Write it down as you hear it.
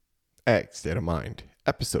Ag State of Mind,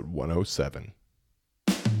 episode 107.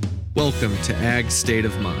 Welcome to Ag State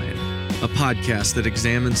of Mind, a podcast that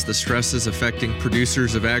examines the stresses affecting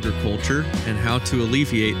producers of agriculture and how to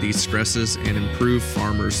alleviate these stresses and improve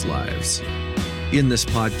farmers' lives. In this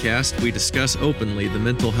podcast, we discuss openly the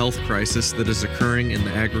mental health crisis that is occurring in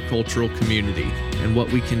the agricultural community and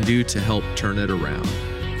what we can do to help turn it around.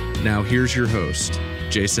 Now here's your host,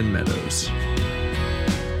 Jason Meadows.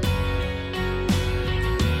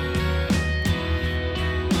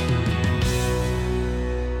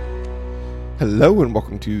 Hello and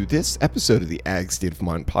welcome to this episode of the Ag State of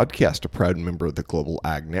Mind podcast, a proud member of the Global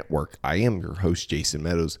Ag Network. I am your host, Jason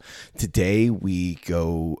Meadows. Today we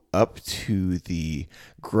go up to the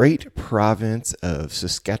great province of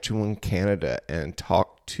Saskatchewan, Canada, and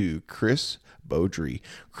talk to Chris Beaudry.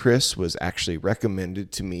 Chris was actually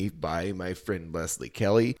recommended to me by my friend Leslie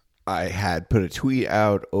Kelly. I had put a tweet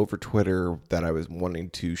out over Twitter that I was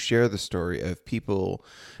wanting to share the story of people,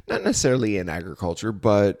 not necessarily in agriculture,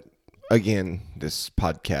 but again, this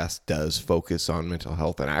podcast does focus on mental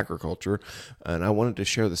health and agriculture, and I wanted to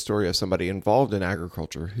share the story of somebody involved in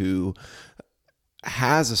agriculture who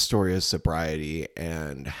has a story of sobriety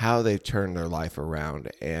and how they've turned their life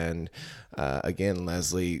around. And again,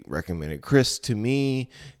 Leslie recommended Chris to me.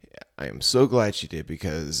 I am so glad she did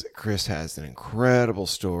because Chris has an incredible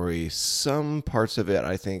story. Some parts of it,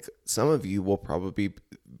 I think some of you will probably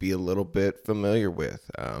be a little bit familiar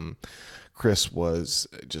with. Chris was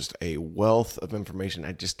just a wealth of information.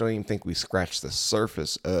 I just don't even think we scratched the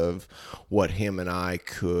surface of what him and I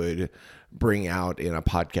could bring out in a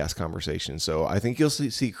podcast conversation. So I think you'll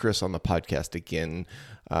see Chris on the podcast again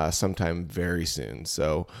sometime very soon.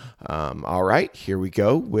 So, all right, here we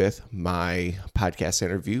go with my podcast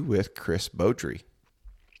interview with Chris Beaudry.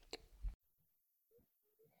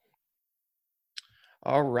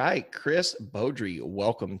 All right, Chris Beaudry,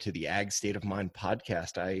 welcome to the Ag State of Mind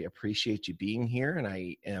podcast. I appreciate you being here, and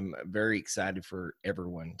I am very excited for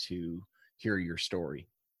everyone to hear your story.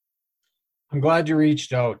 I'm glad you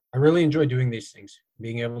reached out. I really enjoy doing these things,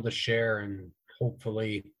 being able to share and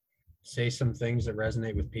hopefully say some things that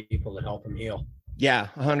resonate with people to help them heal. Yeah,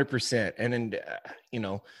 100%. And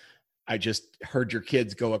I just heard your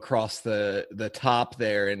kids go across the top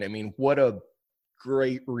there, and I mean, what a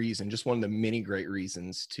great reason, just one of the many great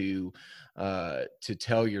reasons to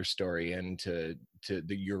tell your story and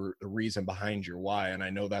the reason behind your why. And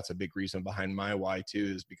I know that's a big reason behind my why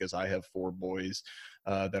too, is because I have 4 boys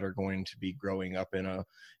that are going to be growing up in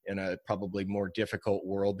a probably more difficult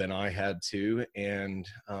world than I had to, and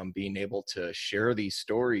being able to share these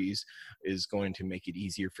stories is going to make it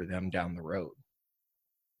easier for them down the road.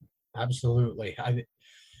 Absolutely.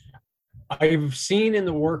 I've seen in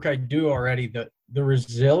the work I do already that the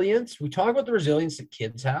resilience, we talk about the resilience that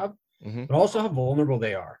kids have, but also how vulnerable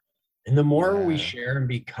they are. And the more we share and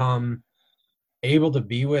become able to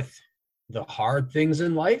be with the hard things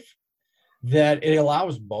in life, that it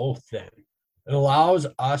allows both then. It allows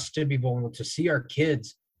us to be vulnerable, to see our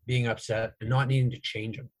kids being upset and not needing to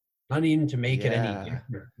change them, not needing to make it any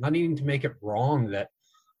different, not needing to make it wrong that,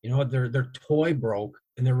 you know what, their toy broke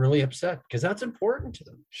and they're really upset because that's important to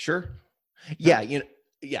them. Sure. Yeah.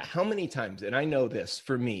 How many times, and I know this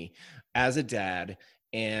for me as a dad,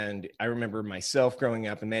 and I remember myself growing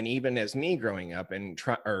up, and then even as me growing up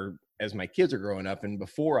or as my kids are growing up, and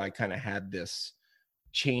before I kind of had this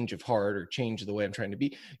change of heart or change the way I'm trying to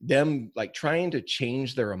be, them like trying to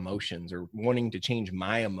change their emotions or wanting to change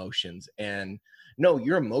my emotions. And no,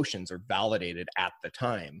 your emotions are validated at the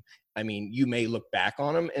time. I mean, you may look back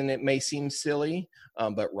on them and it may seem silly,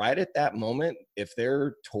 but right at that moment, if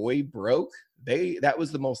their toy broke, that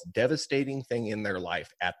was the most devastating thing in their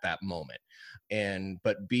life at that moment.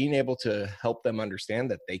 But being able to help them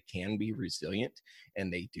understand that they can be resilient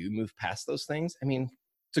and they do move past those things, I mean,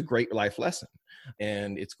 it's a great life lesson.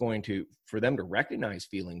 And it's going to, for them to recognize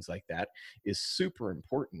feelings like that is super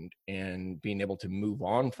important. And being able to move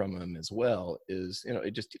on from them as well is,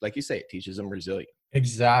 it just, like you say, it teaches them resilience.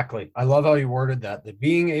 Exactly. I love how you worded that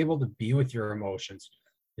being able to be with your emotions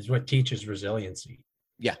is what teaches resiliency.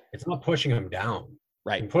 Yeah. It's not pushing them down.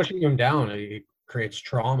 Right. And pushing them down, it creates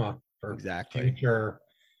trauma for future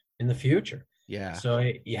in the future. Yeah. So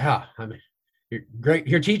yeah, I mean, you're great.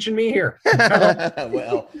 You're teaching me here.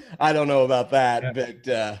 Well, I don't know about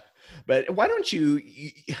that, but why don't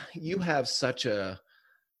you have such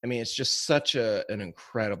it's just such an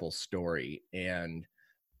incredible story, and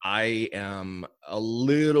I am a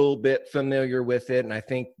little bit familiar with it. And I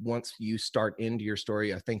think once you start into your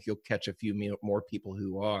story, I think you'll catch a few more people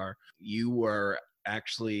who are. You were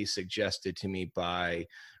actually suggested to me by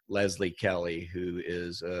Leslie Kelly, who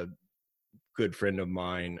is a good friend of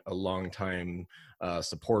mine, a longtime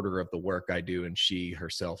supporter of the work I do, and she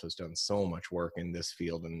herself has done so much work in this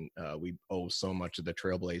field, and we owe so much of the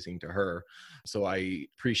trailblazing to her. So I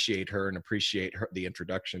appreciate her and appreciate the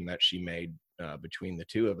introduction that she made between the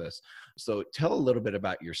two of us. So tell a little bit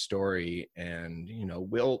about your story, and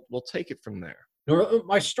we'll take it from there.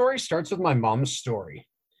 My story starts with my mom's story.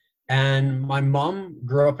 And my mom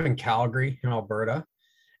grew up in Calgary in Alberta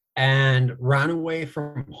and ran away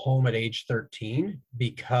from home at age 13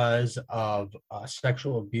 because of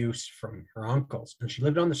sexual abuse from her uncles. And she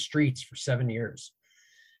lived on the streets for 7 years.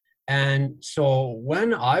 And so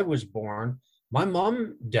when I was born, my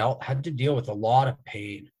mom had to deal with a lot of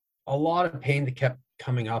pain that kept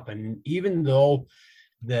coming up. And even though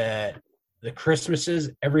the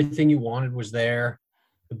Christmases, everything you wanted was there,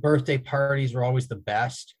 the birthday parties were always the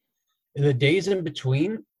best. The days in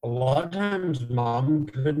between, a lot of times mom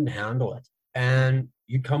couldn't handle it. And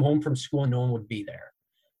you'd come home from school and no one would be there.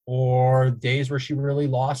 Or days where she really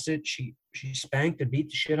lost it, she spanked and beat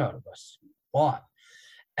the shit out of us a lot.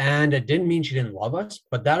 And it didn't mean she didn't love us,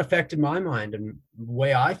 but that affected my mind and the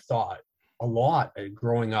way I thought a lot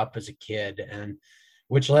growing up as a kid, and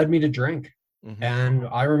which led me to drink. Mm-hmm. And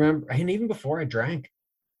I remember, and even before I drank,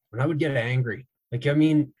 when I would get angry,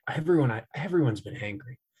 everyone's been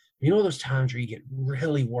angry. Those times where you get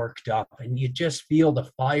really worked up and you just feel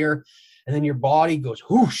the fire, and then your body goes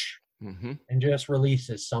whoosh, mm-hmm. and just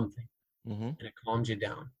releases something, mm-hmm. and it calms you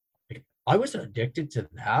down. I was addicted to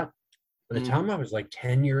that by the time I was like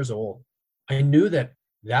 10 years old. I knew that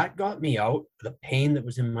got me out of the pain that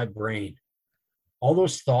was in my brain. All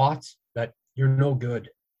those thoughts that you're no good.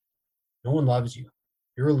 No one loves you.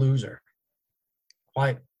 You're a loser.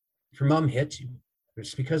 Why? If your mom hits you,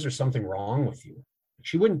 it's because there's something wrong with you.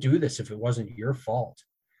 She wouldn't do this if it wasn't your fault.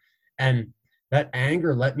 And that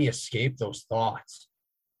anger let me escape those thoughts.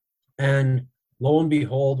 And lo and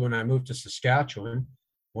behold, when I moved to Saskatchewan,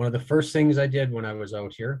 one of the first things I did when I was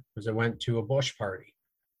out here was I went to a bush party,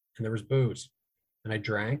 and there was booze, and I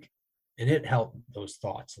drank, and it helped those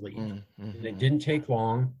thoughts leave. Mm-hmm. And it didn't take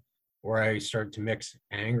long where I started to mix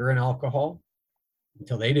anger and alcohol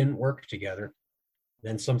until they didn't work together.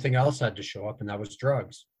 Then something else had to show up, and that was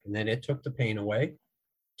drugs. And then it took the pain away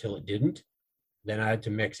till it didn't. Then I had to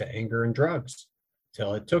mix anger and drugs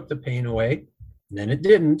till it took the pain away. And then it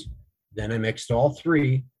didn't. Then I mixed all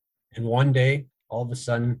three. And one day, all of a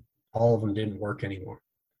sudden, all of them didn't work anymore.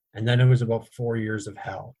 And then it was about 4 years of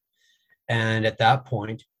hell. And at that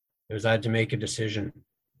point, I had to make a decision.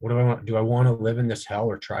 What do I want? Do I want to live in this hell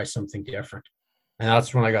or try something different? And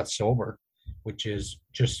that's when I got sober, which is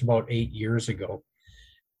just about 8 years ago.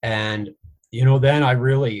 And, then I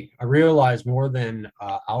realized more than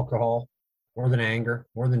alcohol, more than anger,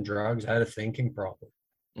 more than drugs, I had a thinking problem.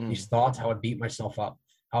 These thoughts, how I beat myself up,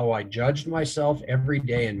 how I judged myself every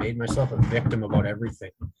day and made myself a victim about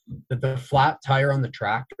everything. That the flat tire on the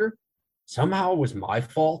tractor somehow was my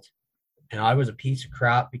fault, and I was a piece of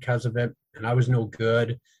crap because of it, and I was no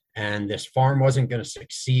good, and this farm wasn't going to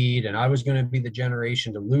succeed, and I was going to be the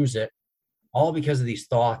generation to lose it, all because of these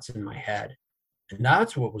thoughts in my head. And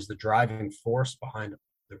that's what was the driving force behind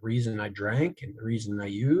the reason I drank and the reason I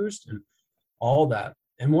used and all that.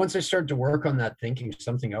 And once I started to work on that thinking,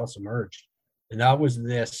 something else emerged. And that was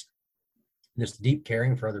this deep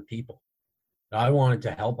caring for other people. I wanted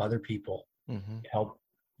to help other people, help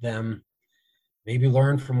them maybe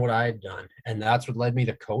learn from what I had done. And that's what led me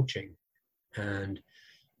to coaching. And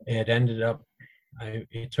it ended up, I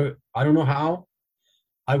don't know how.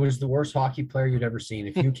 I was the worst hockey player you'd ever seen.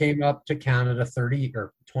 If you came up to Canada 30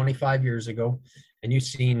 or 25 years ago and you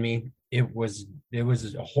seen me, it was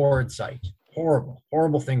a horrid sight.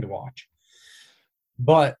 Horrible thing to watch.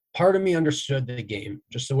 But part of me understood the game,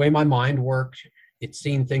 just the way my mind worked. It's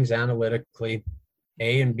seen things analytically,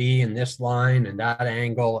 A and B in this line and that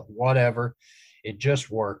angle, whatever. It just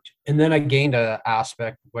worked. And then I gained an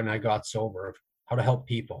aspect when I got sober of how to help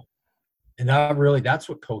people. And that's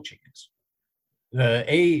what coaching is.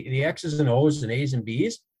 The X's and O's and A's and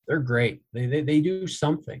B's, they're great. They do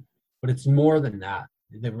something, but it's more than that.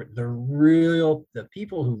 The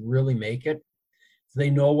people who really make it, they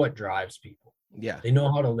know what drives people. Yeah. They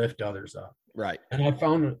know how to lift others up. Right. And I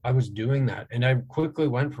found I was doing that. And I quickly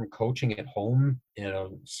went from coaching at home in a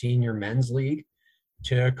senior men's league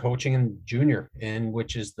to coaching in junior,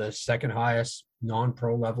 which is the second highest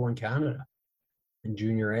non-pro level in Canada, in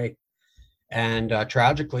junior A. And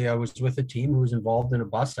tragically, I was with a team who was involved in a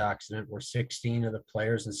bus accident where 16 of the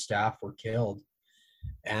players and staff were killed.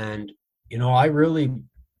 And, April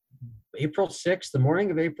 6th, the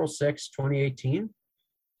morning of April 6th, 2018,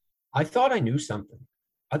 I thought I knew something.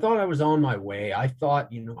 I thought I was on my way. I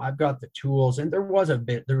thought, I've got the tools. And there was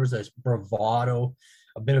this bravado,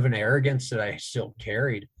 a bit of an arrogance that I still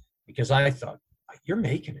carried, because I thought, you're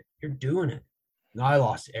making it, you're doing it. And I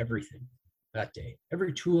lost everything that day.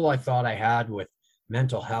 Every tool I thought I had with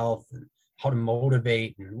mental health and how to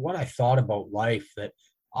motivate and what I thought about life, that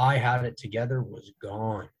I had it together, was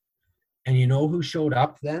gone. And you know who showed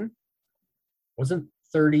up then? Wasn't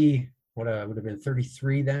 30, what would have been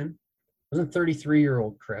 33 then? Wasn't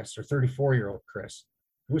 33-year-old Chris or 34-year-old Chris.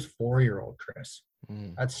 It was 4-year-old Chris.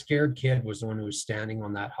 That scared kid was the one who was standing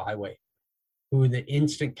on that highway, who the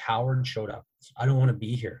instant coward showed up. I don't want to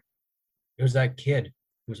be here. It was that kid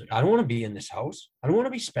who was like, I don't want to be in this house. I don't want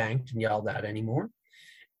to be spanked and yelled at anymore.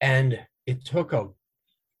 And it took a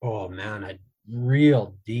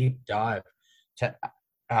real deep dive to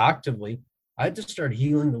actively, I had to start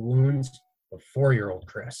healing the wounds of 4-year-old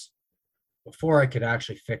Chris before I could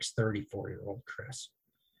actually fix 34-year-old Chris.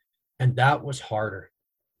 And that was harder.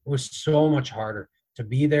 It was so much harder to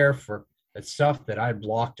be there for that stuff that I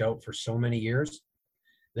blocked out for so many years,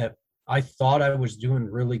 that I thought I was doing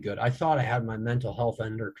really good. I thought I had my mental health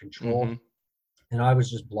under control, and I was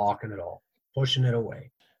just blocking it all, pushing it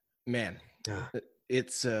away. Man,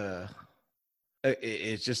 it's an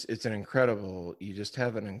incredible, you just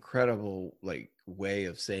have an incredible way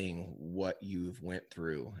of saying what you've went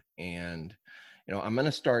through. And, I'm going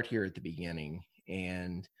to start here at the beginning.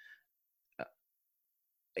 And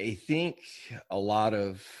I think a lot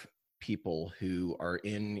of people who are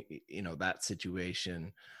in, that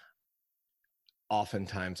situation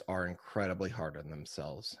oftentimes are incredibly hard on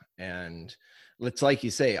themselves. And it's like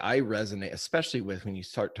you say, I resonate, especially with when you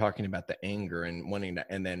start talking about the anger and wanting to,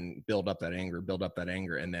 and then build up that anger,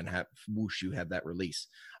 and then have whoosh, you have that release.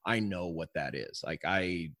 I know what that is.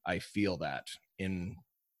 I feel that in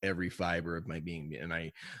every fiber of my being. And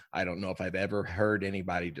I don't know if I've ever heard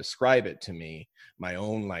anybody describe it to me. My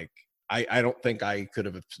own, I don't think I could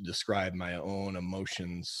have described my own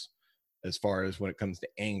emotions as far as when it comes to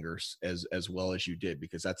anger as well as you did,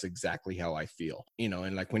 because that's exactly how I feel,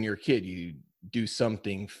 and when you're a kid, you do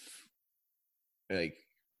something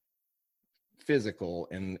physical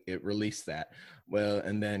and it released that. Well,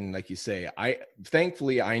 and then like you say,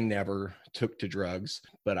 thankfully I never took to drugs,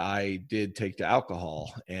 but I did take to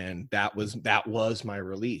alcohol, and that was my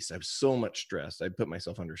release. I was so much stressed. I put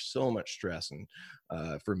myself under so much stress. And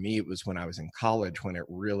for me, it was when I was in college when it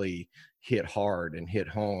really hit hard and hit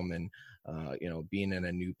home. And being in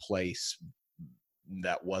a new place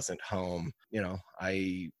that wasn't home,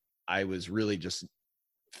 I was really just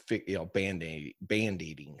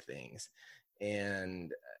band-aiding things.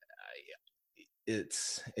 And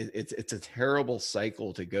it's a terrible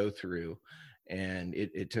cycle to go through. And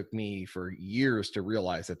it took me for years to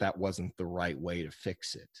realize that wasn't the right way to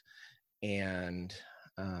fix it. And,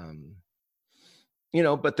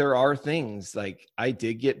 but there are things I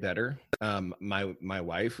did get better. My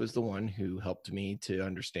wife was the one who helped me to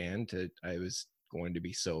understand I was going to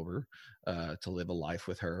be sober, to live a life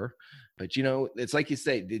with her. But, it's like you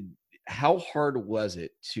say, how hard was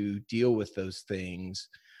it to deal with those things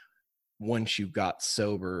once you got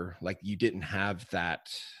sober? You didn't have that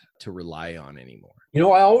to rely on anymore.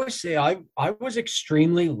 I always say I was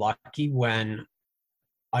extremely lucky when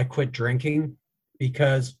I quit drinking,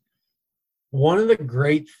 because one of the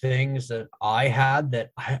great things that I had that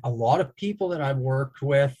a lot of people that I've worked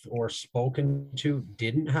with or spoken to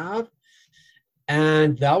didn't have,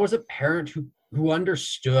 and that was a parent who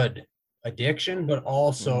understood addiction, but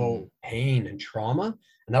also pain and trauma.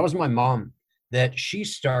 And that was my mom. That she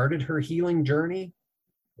started her healing journey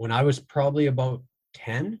when I was probably about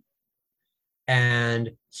 10.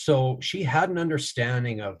 And so she had an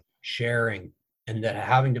understanding of sharing, and that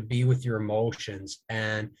having to be with your emotions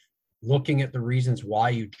and looking at the reasons why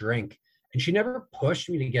you drink. And she never pushed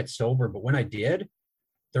me to get sober, but when I did,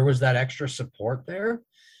 there was that extra support there.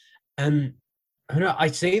 And I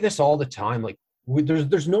say this all the time,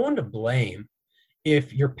 there's no one to blame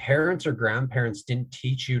if your parents or grandparents didn't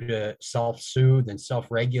teach you to self-soothe and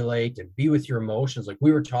self-regulate and be with your emotions, like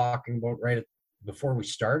we were talking about right before we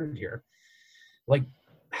started here.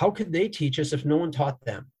 How could they teach us if no one taught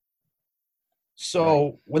them?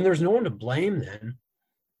 So when there's no one to blame, then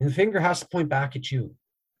the finger has to point back at you.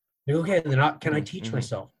 Okay, then can I teach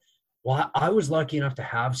myself? Well, I was lucky enough to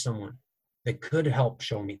have someone that could help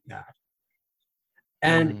show me that.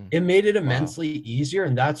 And it made it immensely easier.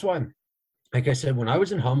 And that's why, like I said, when I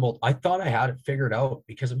was in Humboldt, I thought I had it figured out,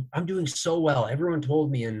 because I'm doing so well. Everyone told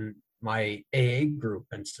me in my AA group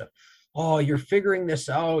and stuff, oh, you're figuring this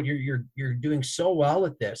out. You're doing so well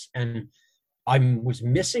at this. And I was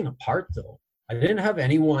missing a part, though. I didn't have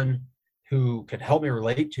anyone who could help me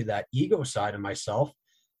relate to that ego side of myself,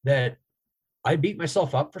 that I beat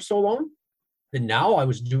myself up for so long that now I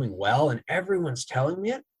was doing well and everyone's telling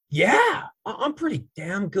me it. Yeah, I'm pretty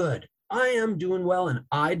damn good. I am doing well and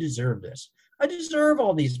I deserve this. I deserve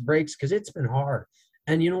all these breaks because it's been hard.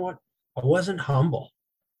 And you know what? I wasn't humble.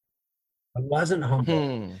 I wasn't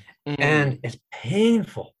humble. And it's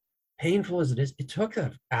painful as it is. It took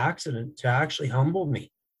an accident to actually humble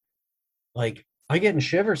me. Like, I get in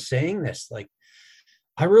shivers saying this. Like,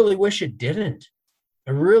 I really wish it didn't.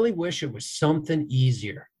 I really wish it was something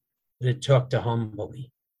easier that it took to humble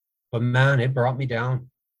me. But man, it brought me down.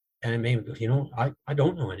 And it made me go, you know, I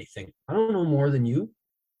don't know anything. I don't know more than you.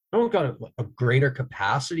 I don't got a greater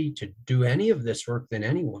capacity to do any of this work than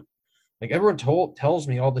anyone. Like, everyone tells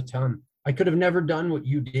me all the time, I could have never done what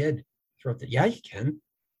you did throughout the. Yeah, you can.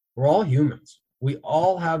 We're all humans. We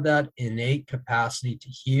all have that innate capacity to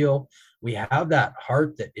heal. We have that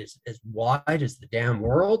heart that is as wide as the damn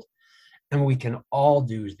world, and we can all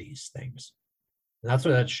do these things. And that's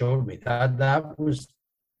what that showed me. That was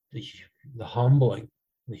the humbling,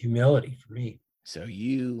 the humility for me. So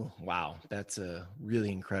wow, that's a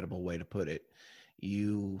really incredible way to put it.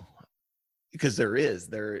 Because there is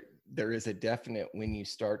a definite, when you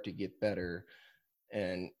start to get better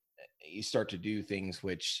and you start to do things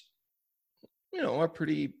which, you know, are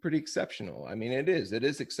pretty exceptional. I mean, it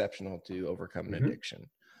is exceptional to overcome an addiction.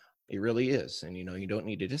 It really is. And, you know, you don't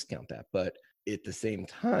need to discount that. But at the same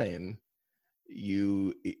time,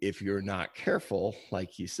 if you're not careful,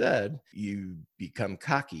 like you said, you become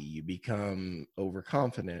cocky, you become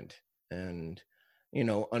overconfident. And, you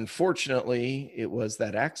know, unfortunately, it was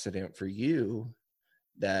that accident for you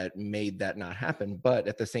that made that not happen. But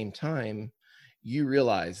at the same time, you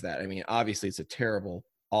realize that, I mean, obviously it's a terrible,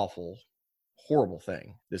 awful, horrible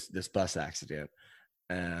thing, this bus accident.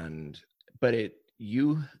 But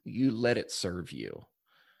you let it serve you.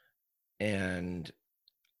 And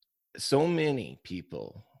so many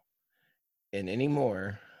people, and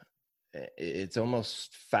anymore, it's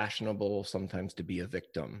almost fashionable sometimes to be a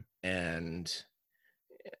victim. And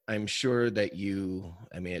I'm sure that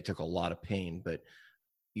it took a lot of pain, but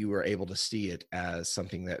you were able to see it as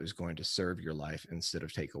something that was going to serve your life instead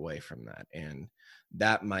of take away from that. And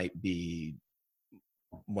that might be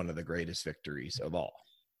one of the greatest victories of all.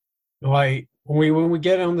 When we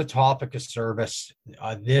get on the topic of service,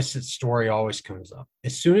 this story always comes up.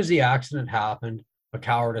 As soon as the accident happened, a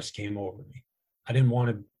cowardice came over me. I didn't want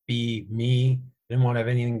to be me. I didn't want to have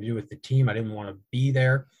anything to do with the team. I didn't want to be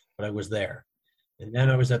there, but I was there. And then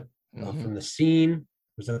I was from the scene,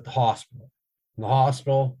 I was at the hospital. From the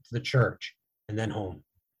hospital to the church, and then home.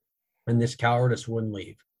 And this cowardice wouldn't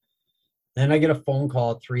leave. Then I get a phone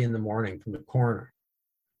call at 3 a.m. from the coroner.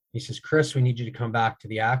 He says, Chris, we need you to come back to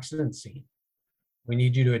the accident scene. We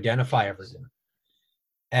need you to identify everything.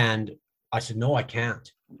 And I said, no, I can't.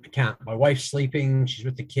 My wife's sleeping. She's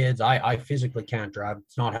with the kids. I physically can't drive.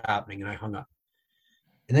 It's not happening. And I hung up.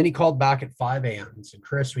 And then he called back at 5 a.m. and said,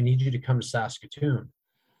 Chris, we need you to come to Saskatoon.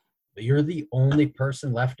 But you're the only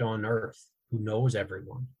person left on earth who knows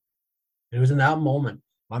everyone. And it was in that moment,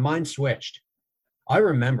 my mind switched. I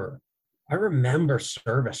remember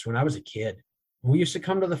service when I was a kid. We used to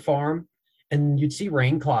come to the farm and you'd see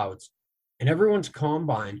rain clouds, and everyone's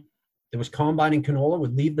combine that was combining canola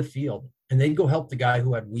would leave the field and they'd go help the guy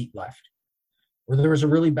who had wheat left. Or there was a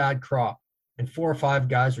really bad crop and 4 or 5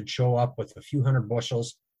 guys would show up with a few hundred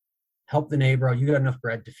bushels, help the neighbor out. You got enough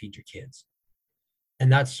bread to feed your kids.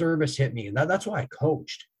 And that service hit me. And that's why I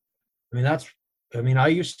coached. I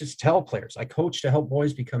used to tell players, I coach to help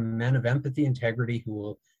boys become men of empathy, integrity, who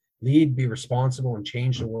will lead, be responsible, and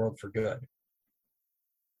change the world for good.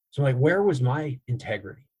 So like, where was my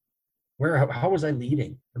integrity? How was I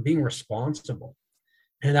leading or being responsible?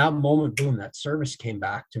 And that moment, boom, that service came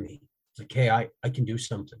back to me. It's like, hey, I can do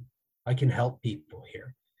something. I can help people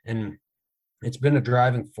here. And it's been a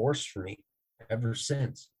driving force for me ever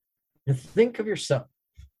since. And think of yourself.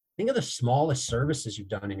 Think of the smallest services you've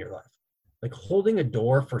done in your life. Like holding a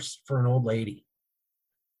door for an old lady,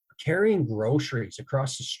 carrying groceries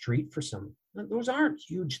across the street for someone. Those aren't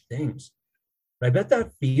huge things. But I bet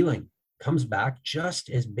that feeling comes back just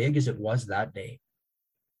as big as it was that day.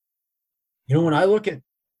 You know, when I look at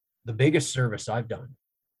the biggest service I've done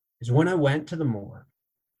is when I went to the morgue,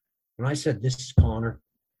 when I said, this is Connor,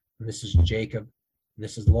 and this is Jacob, and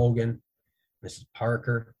this is Logan, and this is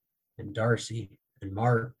Parker, and Darcy, and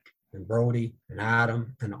Mark, and Brody, and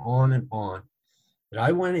Adam, and on, that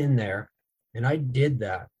I went in there and I did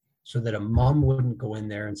that so that a mom wouldn't go in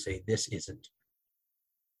there and say, this isn't.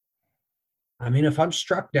 I mean, if I'm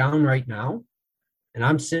struck down right now and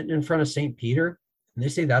I'm sitting in front of St. Peter and they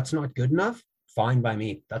say that's not good enough, fine by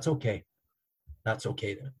me. That's okay. That's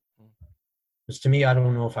okay then. Because to me, I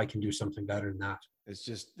don't know if I can do something better than that. It's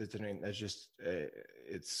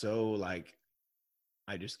so like,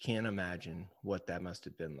 I just can't imagine what that must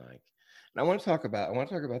have been like. And I want to talk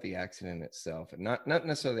about the accident itself, and not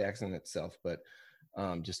necessarily the accident itself, but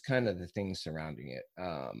just kind of the things surrounding it.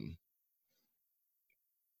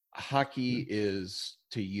 Hockey is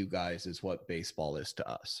to you guys is what baseball is to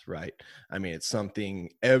us, right? I mean, it's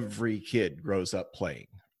something every kid grows up playing.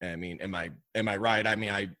 I mean, am I right? I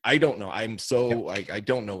mean, I don't know. I'm so like, I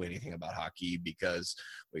don't know anything about hockey because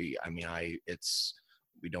it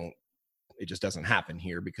just doesn't happen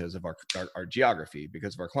here because of our geography,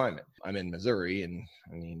 because of our climate. I'm in Missouri, and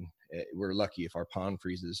I mean, we're lucky if our pond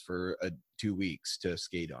freezes for 2 weeks to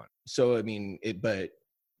skate on. So, I mean,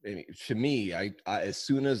 to me, I as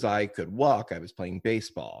soon as I could walk, I was playing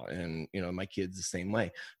baseball, and my kids the same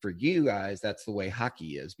way. For you guys, that's the way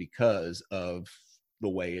hockey is because of the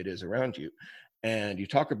way it is around you. And you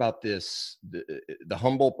talk about this, the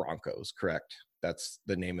Humboldt Broncos, correct? That's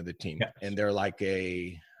the name of the team. Yes. And they're like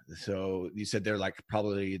so you said they're like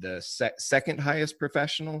probably the second highest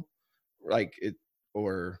professional,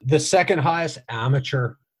 or the second highest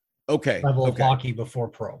amateur level of hockey before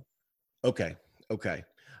pro. Okay.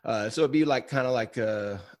 So it'd be like kind of like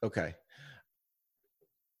okay.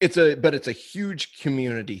 It's a huge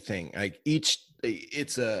community thing. Like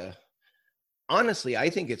honestly, I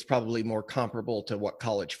think it's probably more comparable to what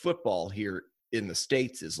college football here in the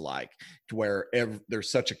States is like, to where there's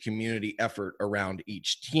such a community effort around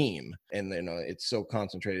each team. And it's so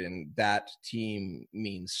concentrated, and that team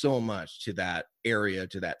means so much to that area,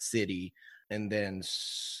 to that city. And then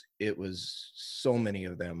it was so many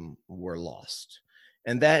of them were lost.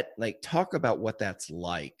 And that, like, talk about what that's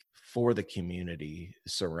like for the community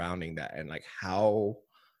surrounding that, and like how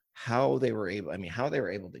they were able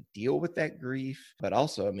to deal with that grief, but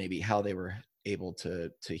also maybe how they were able to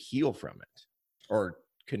heal from it, or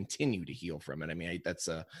continue to heal from it. I mean,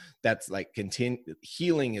 that's like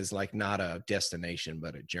healing is like not a destination,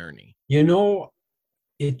 but a journey.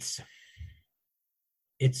 It's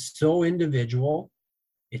so individual.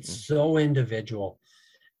 It's so individual.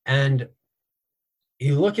 And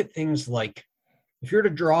you look at things like, if you're to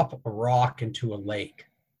drop a rock into a lake,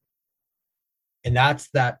 and that's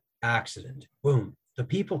that accident, boom, the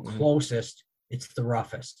people closest, it's the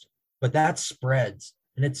roughest. But that spreads,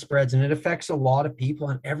 and it spreads, and it affects a lot of people,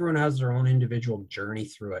 and everyone has their own individual journey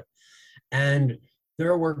through it. And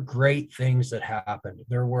there were great things that happened.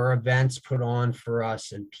 There were events put on for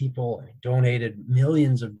us, and people donated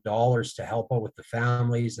millions of dollars to help out with the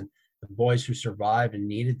families and the boys who survived and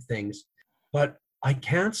needed things. But I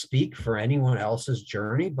can't speak for anyone else's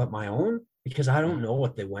journey but my own, because I don't know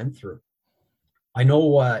what they went through. I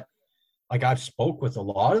know I've spoke with a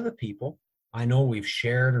lot of the people. I know we've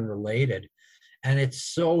shared and related, and it's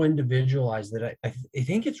so individualized that I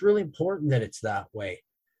think it's really important that it's that way,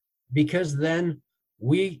 because then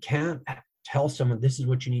we can't tell someone, this is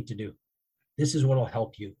what you need to do. This is what will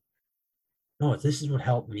help you. No, this is what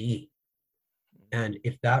helped me. And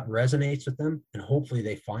if that resonates with them, and hopefully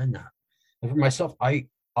they find that. And for myself, I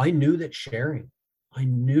knew that sharing, I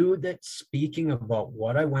knew that speaking about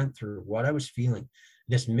what I went through, what I was feeling,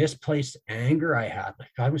 this misplaced anger I had, like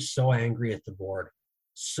I was so angry at the board,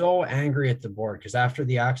 because after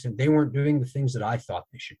the accident, they weren't doing the things that I thought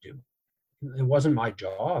they should do. It wasn't my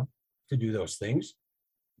job to do those things,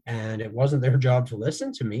 and it wasn't their job to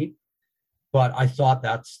listen to me, but I thought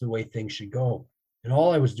that's the way things should go. And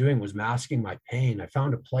all I was doing was masking my pain. I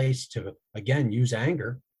found a place to, again, use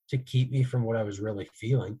anger to keep me from what I was really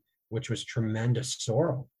feeling, which was tremendous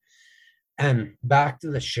sorrow. And back to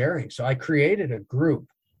the sharing. So I created a group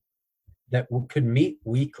that could meet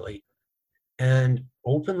weekly and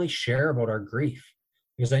openly share about our grief,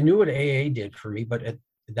 because I knew what AA did for me, but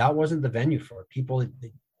that wasn't the venue for it. People,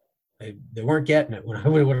 they weren't getting it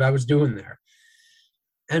what I was doing there.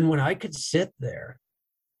 And when I could sit there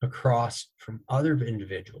across from other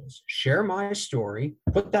individuals, share my story,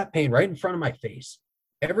 put that pain right in front of my face,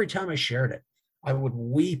 every time I shared it, I would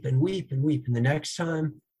weep and weep and weep. And the next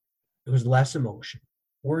time it was less emotion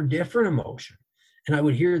or a different emotion. And I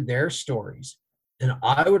would hear their stories, and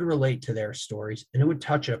I would relate to their stories, and it would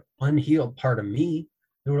touch an unhealed part of me.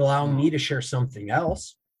 It would allow me to share something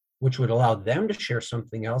else, which would allow them to share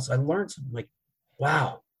something else. I learned something like,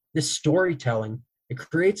 wow, this storytelling, it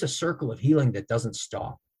creates a circle of healing that doesn't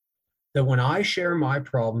stop. That when I share my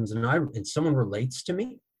problems and someone relates to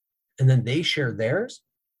me, and then they share theirs,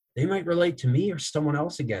 they might relate to me or someone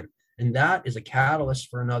else again. And that is a catalyst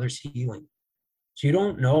for another's healing. So you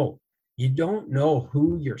don't know. You don't know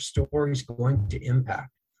who your story is going to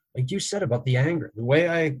impact. Like you said about the anger, the way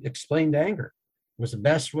I explained anger was the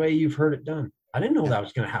best way you've heard it done. I didn't know that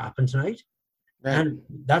was going to happen tonight. Right. And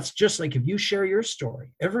that's just like, if you share your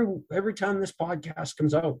story, every time this podcast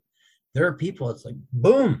comes out, there are people, it's like,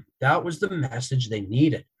 boom, that was the message they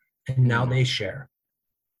needed. And now they share.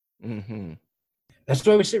 Mm-hmm. That's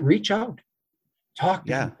why we say, reach out, talk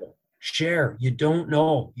to people, share. You don't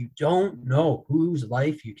know whose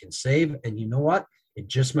life you can save. And you know what? It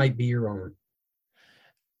just might be your own.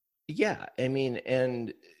 Yeah. I mean,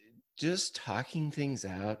 and just talking things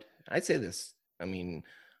out. I'd say this, I mean,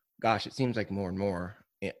 gosh, it seems like more and more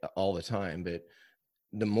all the time, but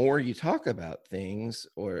the more you talk about things,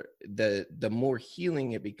 or the more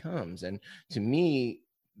healing it becomes. And to me,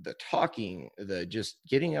 the talking, the just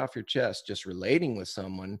getting off your chest, just relating with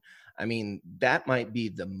someone, I mean, that might be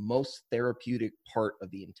the most therapeutic part of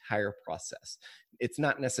the entire process. It's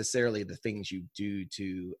not necessarily the things you do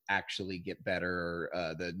to actually get better,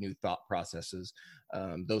 the new thought processes.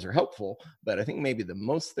 Those are helpful, but I think maybe the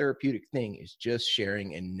most therapeutic thing is just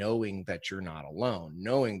sharing and knowing that you're not alone,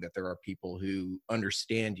 knowing that there are people who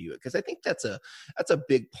understand you. Because I think that's a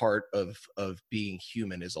big part of being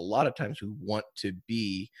human, is a lot of times we want to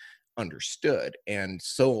be understood, and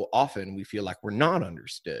so often we feel like we're not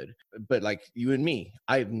understood. But like you and me,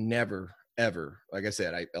 I've never ever, like I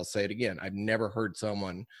said, I'll say it again, I've never heard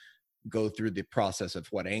someone go through the process of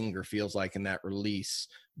what anger feels like in that release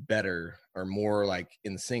better or more like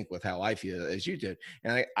in sync with how I feel as you did.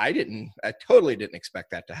 And I totally didn't expect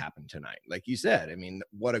that to happen tonight. Like you said, I mean,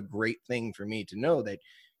 what a great thing for me to know that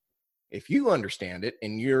if you understand it,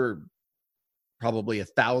 and you're probably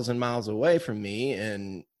 1,000 miles away from me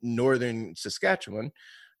in northern Saskatchewan,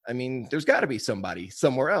 I mean, there's got to be somebody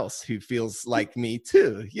somewhere else who feels like me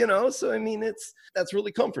too, you know? So, I mean, that's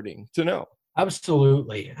really comforting to know.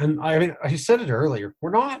 Absolutely. And I mean, I said it earlier, we're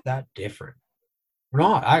not that different. We're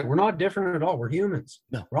not different at all. We're humans.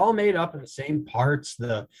 No. We're all made up of the same parts,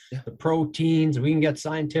 the proteins. We can get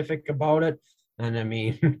scientific about it. And I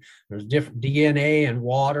mean, there's different DNA and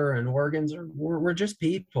water and organs. We're just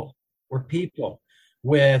people. We're people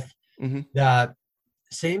with that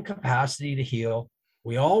same capacity to heal.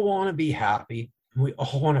 We all want to be happy. And we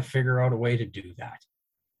all want to figure out a way to do that.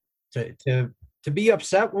 To be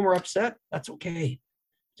upset when we're upset, that's okay.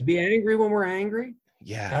 To be angry when we're angry,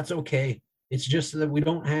 that's okay. It's just that we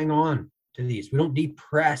don't hang on to these. We don't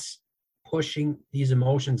depress pushing these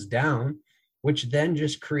emotions down, which then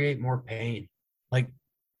just create more pain.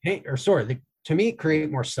 To me,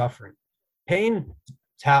 create more suffering. Pain,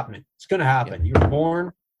 it's happening. It's going to happen. You're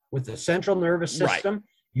born with the central nervous system. Right.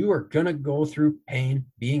 You are going to go through pain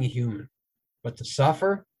being a human. But to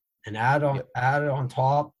suffer and add on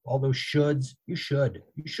top all those shoulds, you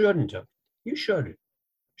shouldn't have. You should.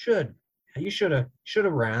 You should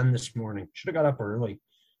have ran this morning. Should have got up early.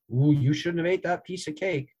 Ooh, you shouldn't have ate that piece of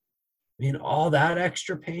cake. I mean, all that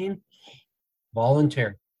extra pain,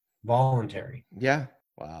 voluntary. Yeah.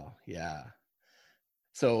 Wow. Yeah.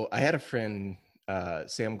 So I had a friend,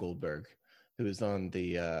 Sam Goldberg, who was on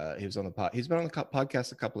the he's been on the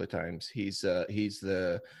podcast a couple of times. He's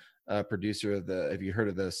the producer of have you heard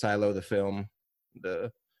of the Silo, the film,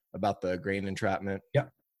 about the grain entrapment?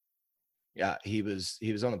 Yeah, he was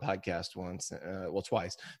on the podcast once,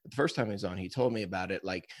 twice. But the first time he was on, he told me about it.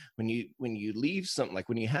 Like when you leave something, like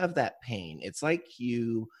when you have that pain, it's like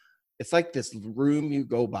this room you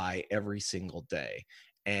go by every single day,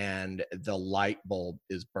 and the light bulb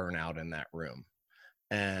is burnt out in that room.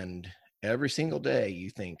 And every single day you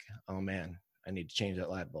think, oh man, I need to change that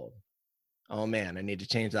light bulb. Oh man, I need to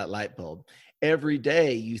change that light bulb. Every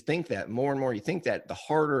day you think that, more and more you think that, the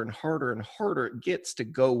harder and harder and harder it gets to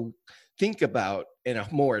go think about, and the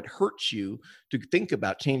more it hurts you to think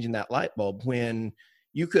about changing that light bulb, when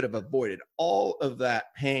you could have avoided all of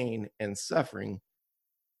that pain and suffering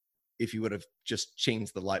if you would have just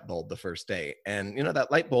changed the light bulb the first day. And you know,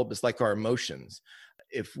 that light bulb is like our emotions.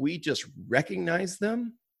 If we just recognize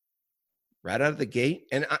them right out of the gate,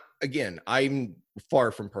 and I'm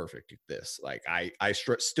far from perfect at this. Like I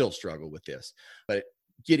still struggle with this, but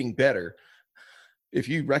getting better. If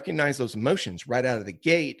you recognize those emotions right out of the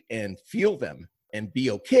gate and feel them and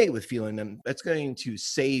be okay with feeling them, that's going to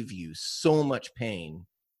save you so much pain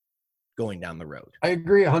going down the road. I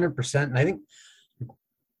agree 100%. And I think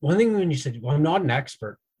one thing when you said, well, I'm not an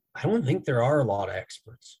expert, I don't think there are a lot of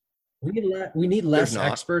experts. We need less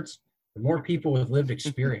experts and more people with lived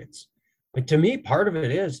experience. But to me, part of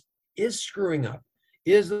it is screwing up.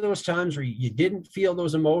 Is those times where you didn't feel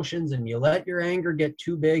those emotions and you let your anger get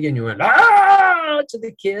too big and you went, to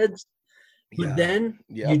the kids. But then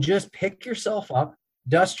you just pick yourself up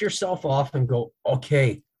Dust yourself off and go,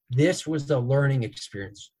 okay, this was the learning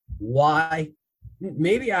experience. Why?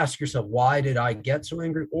 Maybe ask yourself, why did I get so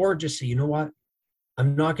angry? Or just say, you know what?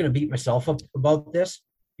 I'm not going to beat myself up about this,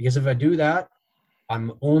 because if I do that,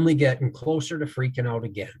 I'm only getting closer to freaking out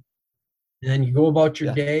again. And then you go about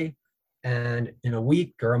your day, and in a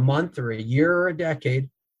week or a month or a year or a decade,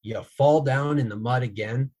 you fall down in the mud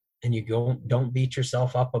again, and you don't beat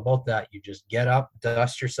yourself up about that. You just get up,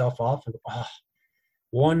 dust yourself off, and oh,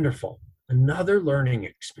 wonderful. Another learning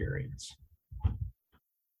experience.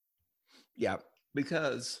 Yeah,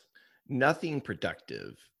 because nothing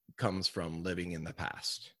productive comes from living in the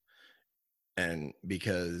past. And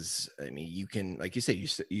because, I mean, you can, like you say,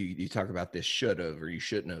 you talk about this should have, or you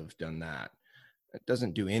shouldn't have done that. It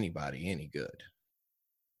doesn't do anybody any good.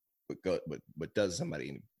 What does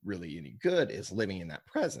somebody really any good is living in that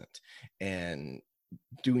present and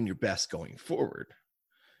doing your best going forward,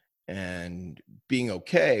 and being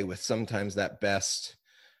okay with sometimes that best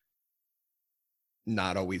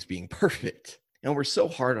not always being perfect. And we're so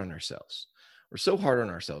hard on ourselves.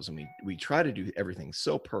 And we try to do everything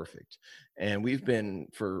so perfect. And we've been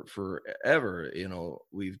forever,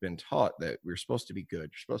 we've been taught that we're supposed to be good.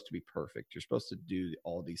 You're supposed to be perfect. You're supposed to do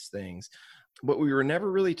all these things. But we were never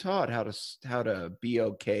really taught how to be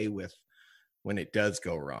okay with when it does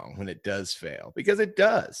go wrong, when it does fail, because it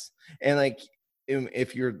does. And like,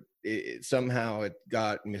 if you're somehow it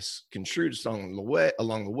got misconstrued along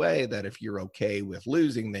the way that if you're okay with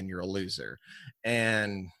losing, then you're a loser.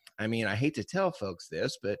 And I mean, I hate to tell folks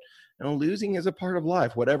this, but losing is a part of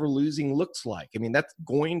life, whatever losing looks like. I mean, that's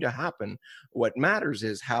going to happen. What matters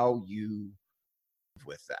is how you live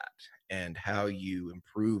with that, and how you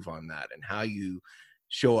improve on that, and how you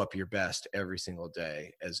show up your best every single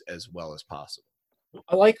day as well as possible.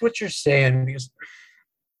 I like what you're saying, because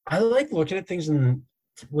I like looking at things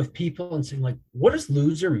with people and saying, like, what does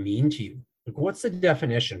loser mean to you? Like, what's the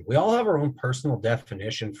definition? We all have our own personal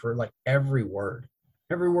definition for like every word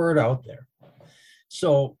out there.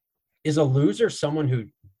 So is a loser someone who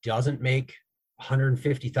doesn't make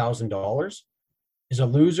 $150,000? Is a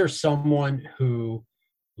loser someone who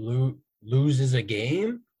loses a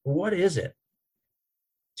game? What is it?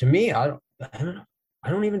 To me, I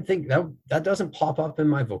don't even think that doesn't pop up in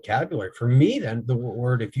my vocabulary. For me, then the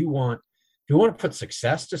word, if you want to put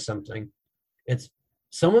success to something, it's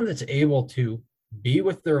someone that's able to be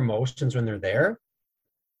with their emotions when they're there,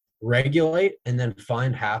 regulate, and then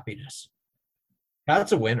find happiness.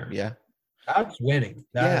 That's a winner. Yeah. That's winning.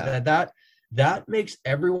 That makes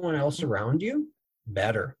everyone else around you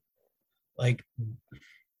better. Like,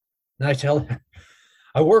 and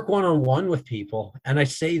I work one-on-one with people, and I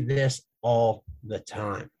say this all the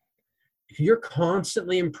time. If you're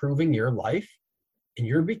constantly improving your life and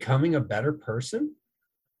you're becoming a better person,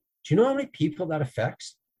 do you know how many people that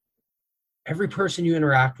affects? Every person you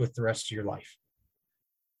interact with the rest of your life.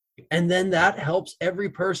 And then that helps every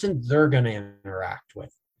person they're going to interact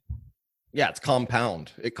with. Yeah, it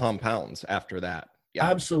compounds after that. Yeah,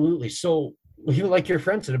 absolutely. So, like your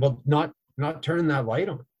friend said about not turning that light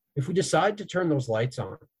on. If we decide to turn those lights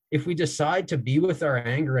on, if we decide to be with our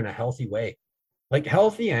anger in a healthy way, like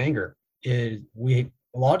healthy anger is, we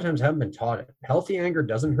a lot of times haven't been taught it. Healthy anger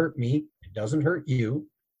doesn't hurt me. It doesn't hurt you.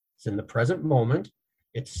 It's in the present moment.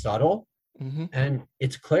 It's subtle, and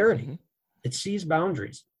it's clarity. It sees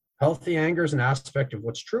boundaries. Healthy anger is an aspect of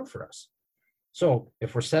what's true for us. So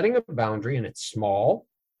if we're setting a boundary and it's small,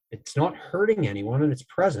 it's not hurting anyone, and it's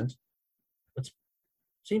present, it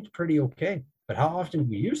seems pretty okay. But how often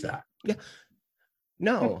do you use that? Yeah.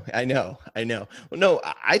 No, I know. Well, no,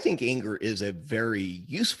 I think anger is a very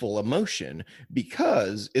useful emotion,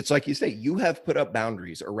 because it's like you say, you have put up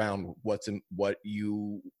boundaries around what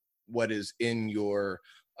is in your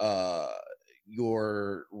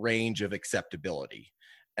range of acceptability.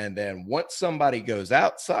 And then once somebody goes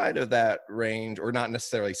outside of that range, or not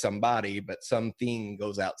necessarily somebody, but something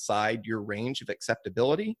goes outside your range of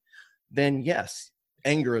acceptability, then yes,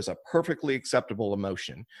 anger is a perfectly acceptable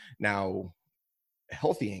emotion. Now,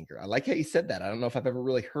 healthy anger, I like how you said that. I don't know if I've ever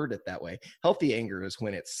really heard it that way. Healthy anger is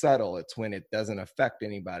when it's subtle. It's when it doesn't affect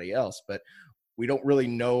anybody else. But we don't really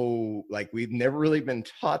know, like, we've never really been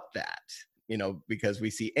taught that, because we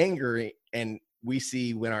see anger and we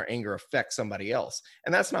see when our anger affects somebody else.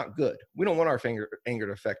 And that's not good. We don't want our anger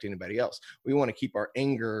to affect anybody else. We want to keep our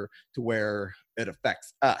anger to where it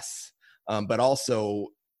affects us, but also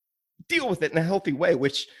deal with it in a healthy way,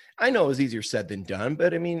 which I know is easier said than done.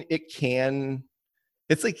 But I mean,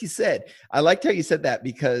 it's like you said, I liked how you said that,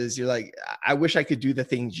 because you're like, I wish I could do the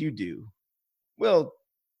things you do. Well,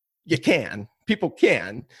 you can.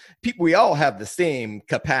 we all have the same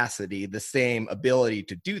capacity, the same ability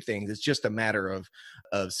to do things. It's just a matter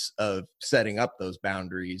of setting up those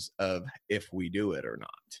boundaries of if we do it or not.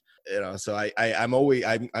 So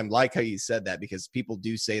I'm like how you said that, because people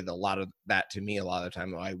do say a lot of that to me a lot of the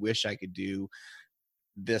time. I wish I could do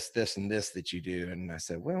this, and this that you do. And I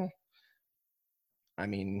said, well, I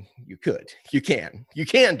mean, you can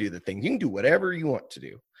do the things. You can do whatever you want to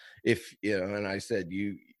do. And I said,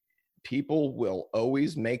 people will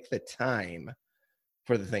always make the time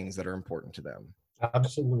for the things that are important to them.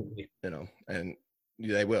 Absolutely. And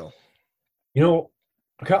they will.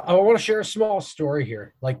 I want to share a small story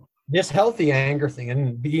here. Like this healthy anger thing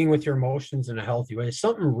and being with your emotions in a healthy way is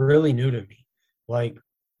something really new to me. Like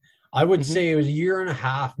I would say it was a year and a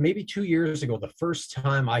half, maybe 2 years ago, the first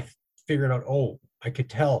time I figured out, I could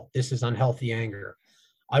tell this is unhealthy anger.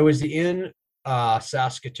 I was in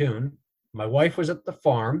Saskatoon. My wife was at the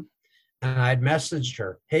farm, and I had messaged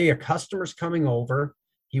her, hey, a customer's coming over.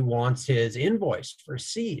 He wants his invoice for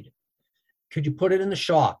seed. Could you put it in the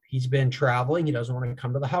shop? He's been traveling. He doesn't want to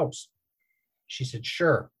come to the house. She said,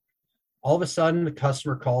 sure. All of a sudden, the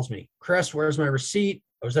customer calls me, Chris, where's my receipt?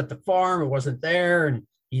 I was at the farm. It wasn't there. And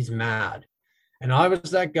he's mad. And I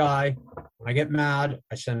was that guy. When I get mad,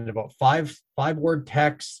 I send about five-word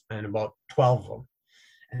texts and about 12 of them.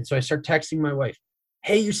 And so I start texting my wife,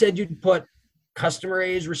 hey, you said you'd put customer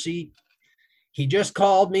A's receipt. He just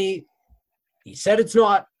called me. He said it's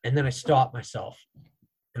not. And then I stopped myself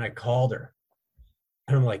and I called her.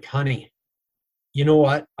 And I'm like, honey, you know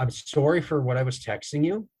what? I'm sorry for what I was texting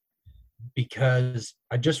you, because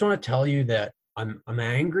I just want to tell you that I'm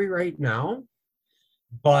angry right now.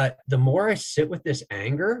 But the more I sit with this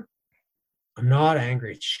anger, I'm not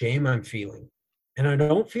angry. It's shame I'm feeling. And I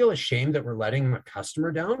don't feel ashamed that we're letting my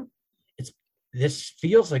customer down. This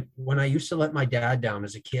feels like when I used to let my dad down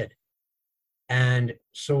as a kid. And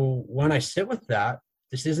so when I sit with that,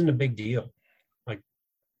 this isn't a big deal. Like,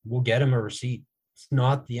 we'll get him a receipt. It's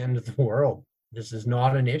not the end of the world. This is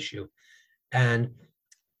not an issue. And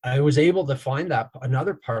I was able to find that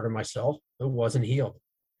another part of myself that wasn't healed,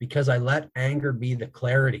 because I let anger be the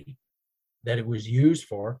clarity that it was used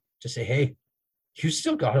for, to say, hey, you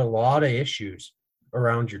still got a lot of issues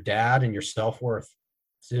around your dad and your self-worth.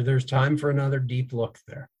 So there's time for another deep look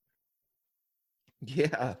there.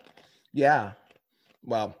 Yeah. Yeah.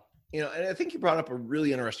 Well, and I think you brought up a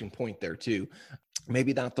really interesting point there too.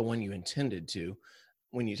 Maybe not the one you intended to,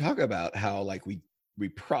 when you talk about how like we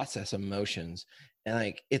process emotions, and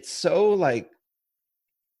like it's so like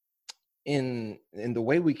in the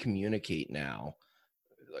way we communicate now,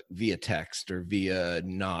 like via text or via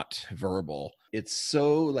not verbal, it's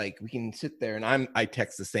so like we can sit there, and I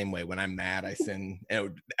text the same way. When I'm mad, I send,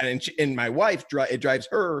 and my wife, it drives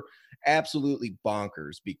her absolutely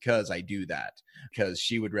bonkers because I do that, because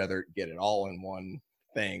she would rather get it all in one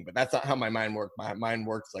thing. But that's not how my mind works. My mind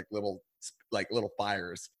works like little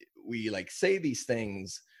fires. We like say these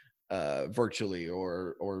things virtually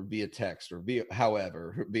or via text or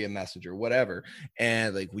via message or whatever,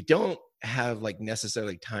 and like we don't have like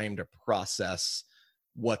necessarily time to process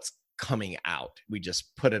what's coming out. We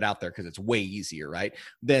just put it out there because it's way easier, right?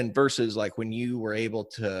 Then versus like when you were able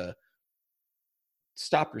to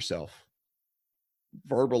stop yourself,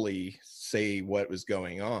 verbally say what was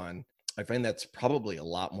going on, I find that's probably a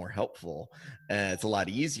lot more helpful. It's a lot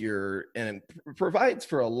easier, and it provides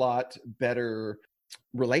for a lot better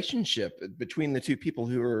relationship between the two people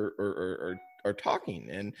who are talking.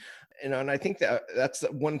 And I think that's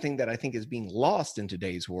one thing that I think is being lost in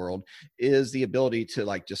today's world, is the ability to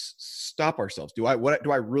like just stop ourselves. Do I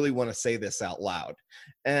really want to say this out loud?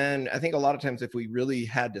 And I think a lot of times if we really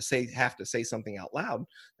have to say something out loud,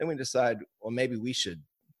 then we decide, well, maybe we should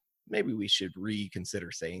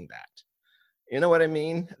reconsider saying that. You know what I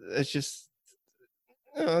mean? It's just,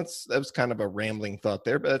 that was kind of a rambling thought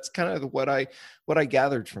there, but that's kind of what I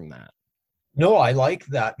gathered from that. No, I like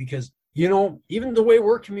that, because even the way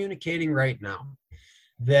we're communicating right now,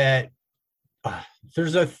 that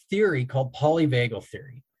there's a theory called polyvagal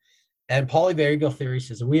theory. And polyvagal theory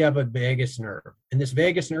says that we have a vagus nerve. And this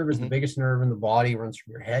vagus nerve is the biggest nerve in the body, runs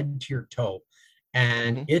from your head to your toe.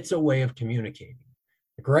 And it's a way of communicating.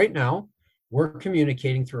 Like right now, we're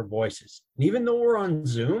communicating through our voices. And even though we're on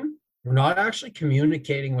Zoom, we're not actually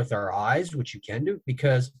communicating with our eyes, which you can do,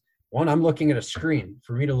 because one, I'm looking at a screen.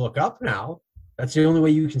 For me to look up now, that's the only way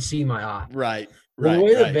you can see my eye. Right. The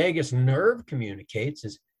way the vagus nerve communicates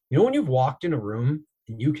is, when you've walked in a room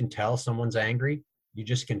and you can tell someone's angry, you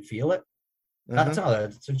just can feel it. That's how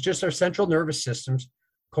it's just our central nervous systems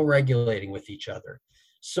co-regulating with each other.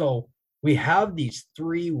 So we have these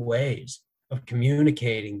three ways of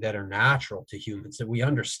communicating that are natural to humans, that we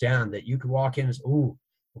understand that you could walk in and say, oh,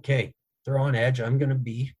 okay, they're on edge. I'm going to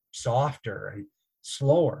be softer and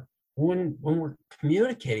slower. When we're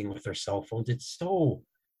communicating with our cell phones, it's so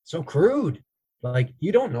crude. Like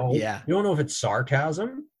you don't know if it's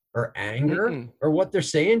sarcasm or anger or what they're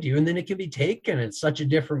saying to you, and then it can be taken in such a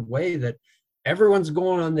different way that everyone's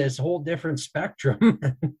going on this whole different spectrum.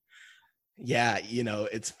 Yeah,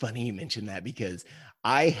 it's funny you mentioned that, because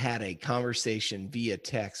I had a conversation via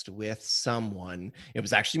text with someone. It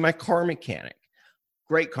was actually my car mechanic.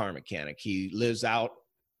 Great car mechanic. He lives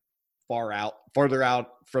farther out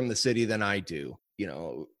from the city than I do,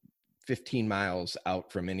 15 miles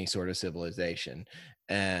out from any sort of civilization.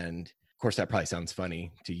 And of course, that probably sounds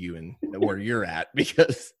funny to you and where you're at,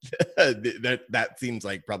 because that seems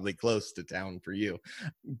like probably close to town for you.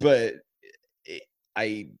 But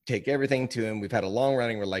I take everything to him. We've had a long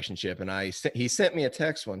running relationship, and he sent me a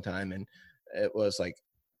text one time, and it was like,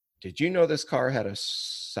 did you know this car had a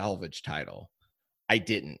salvage title? I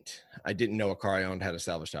didn't know a car I owned had a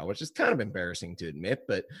salvage title, which is kind of embarrassing to admit,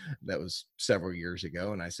 but that was several years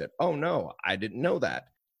ago. And I said, oh no, I didn't know that.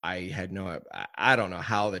 I don't know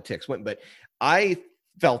how the text went, but I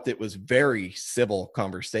felt it was very civil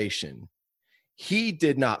conversation. He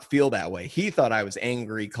did not feel that way. He thought I was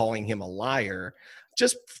angry, calling him a liar,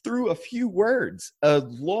 just through a few words. A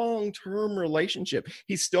long-term relationship.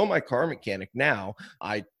 He's still my car mechanic now.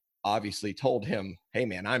 I obviously told him, hey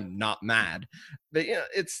man, I'm not mad. But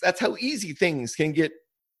that's how easy things can get.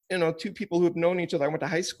 Two people who have known each other. I went to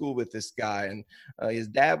high school with this guy, and his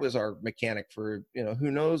dad was our mechanic for,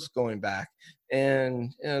 who knows, going back.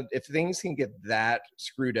 And if things can get that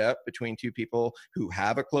screwed up between two people who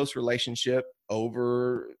have a close relationship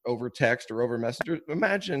over text or over messenger,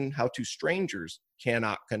 imagine how two strangers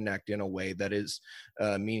cannot connect in a way that is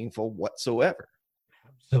meaningful whatsoever.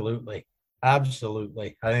 Absolutely. I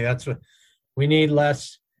think that's what we need.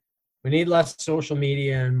 Less social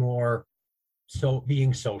media and more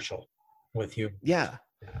being social with you. Yeah.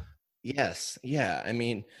 Yes. Yeah. I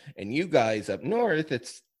mean, and you guys up north,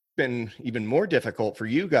 it's been even more difficult for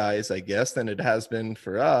you guys, I guess, than it has been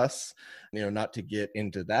for us. Not to get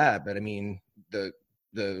into that, but I mean, the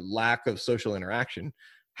lack of social interaction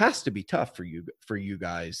has to be tough for you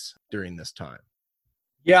guys during this time.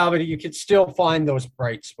 Yeah, but you can still find those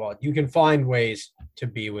bright spots. You can find ways to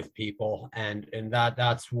be with people, and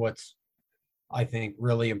that's what's, I think,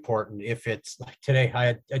 really important. If it's like today,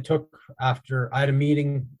 I had a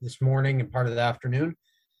meeting this morning and part of the afternoon,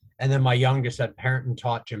 and then my youngest had parent and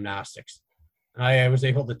taught gymnastics. And I was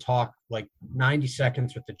able to talk like 90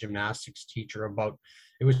 seconds with the gymnastics teacher about,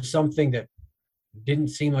 it was something that didn't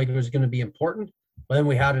seem like it was going to be important, but then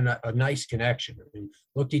we had a nice connection and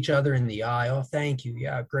looked each other in the eye. Oh, thank you.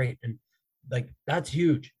 Yeah, great. And like, that's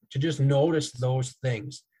huge, to just notice those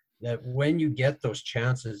things, that when you get those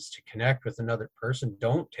chances to connect with another person,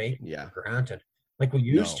 don't take for granted like we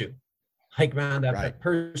used to. Like, man, that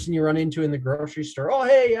person you run into in the grocery store, oh,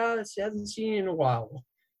 hey, I haven't seen you in a while.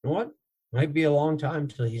 You know what? Might be a long time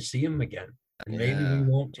till you see him again. And maybe we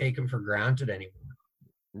won't take him for granted anymore.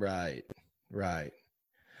 Right.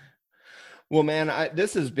 Well, man,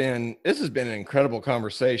 this has been an incredible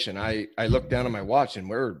conversation. I looked down at my watch and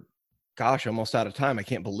we're, almost out of time. I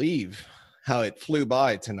can't believe how it flew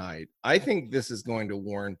by tonight. I think this is going to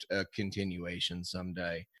warrant a continuation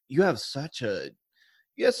someday. You have such a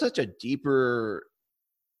deeper,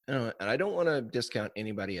 and I don't want to discount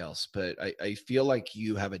anybody else, but I feel like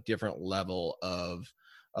you have a different level of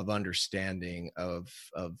understanding of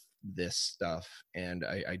this stuff. And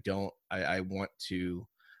I want to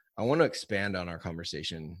expand on our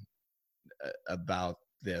conversation about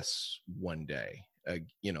this one day,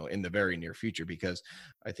 in the very near future, because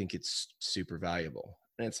I think it's super valuable.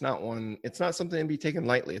 And it's not something to be taken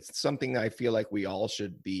lightly. It's something I feel like we all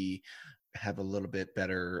should have a little bit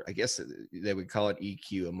better, I guess they would call it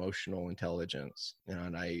EQ, emotional intelligence.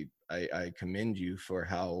 And I commend you for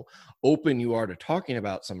how open you are to talking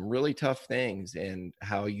about some really tough things, and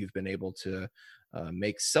how you've been able to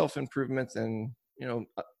make self-improvements, and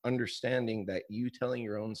understanding that you telling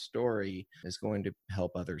your own story is going to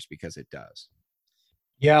help others, because it does.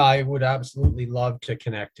 Yeah, I would absolutely love to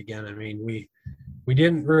connect again. I mean, we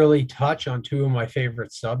didn't really touch on two of my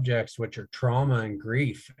favorite subjects, which are trauma and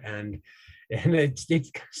grief. And it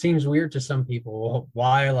seems weird to some people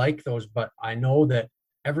why I like those, but I know that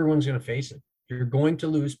everyone's going to face it. You're going to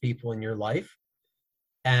lose people in your life.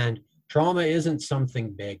 And trauma isn't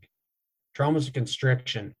something big. Trauma is a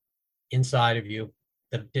constriction inside of you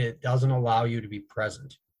that it doesn't allow you to be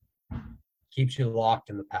present. Keeps you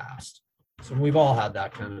locked in the past. So we've all had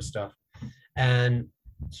that kind of stuff. And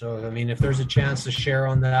So, I mean, if there's a chance to share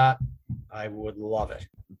on that, I would love it.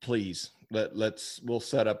 Please, we'll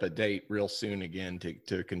set up a date real soon again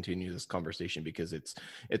to continue this conversation, because it's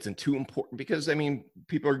too important. Because I mean,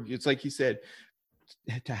 it's like you said,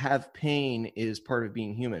 to have pain is part of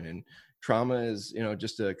being human, and trauma is,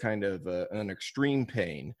 just a kind of an extreme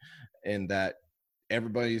pain, and that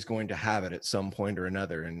everybody's going to have it at some point or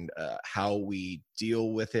another. And how we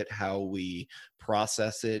deal with it, how we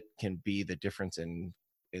process it, can be the difference in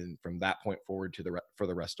from that point forward for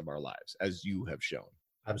the rest of our lives, as you have shown.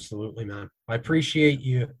 Absolutely, man. I appreciate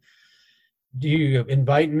you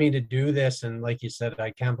inviting me to do this. And like you said,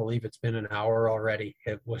 I can't believe it's been an hour already.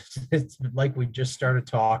 It's like we just started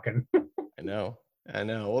talking. I know.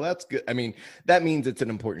 Well, that's good. I mean, that means it's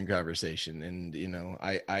an important conversation. And,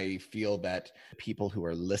 I feel that people who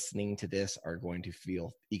are listening to this are going to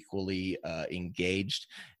feel equally engaged,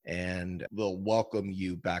 and we'll welcome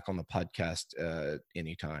you back on the podcast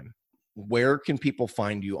anytime. Where can people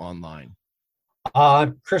find you online?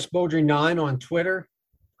 Chris Beaudry 9 on Twitter,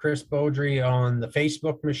 Chris Beaudry on the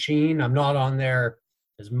Facebook machine. I'm not on there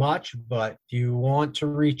as much, but if you want to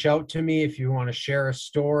reach out to me, if you want to share a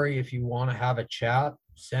story, if you want to have a chat,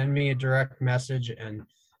 send me a direct message. And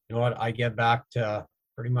you know what? I get back to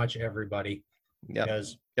pretty much everybody.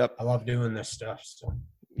 Because I love doing this stuff. So.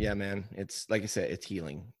 Yeah, man. It's like I said, it's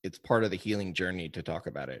healing. It's part of the healing journey to talk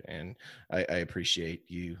about it. And I appreciate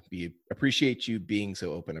you being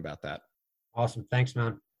so open about that. Awesome. Thanks,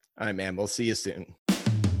 man. All right, man. We'll see you soon.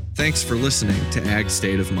 Thanks for listening to Ag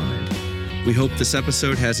State of Mind. We hope this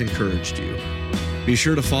episode has encouraged you. Be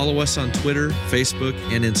sure to follow us on Twitter, Facebook,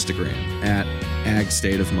 and Instagram at Ag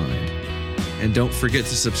State of Mind. And don't forget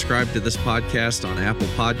to subscribe to this podcast on Apple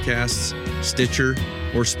Podcasts, Stitcher,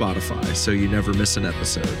 or Spotify so you never miss an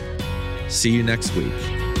episode. See you next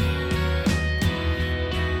week.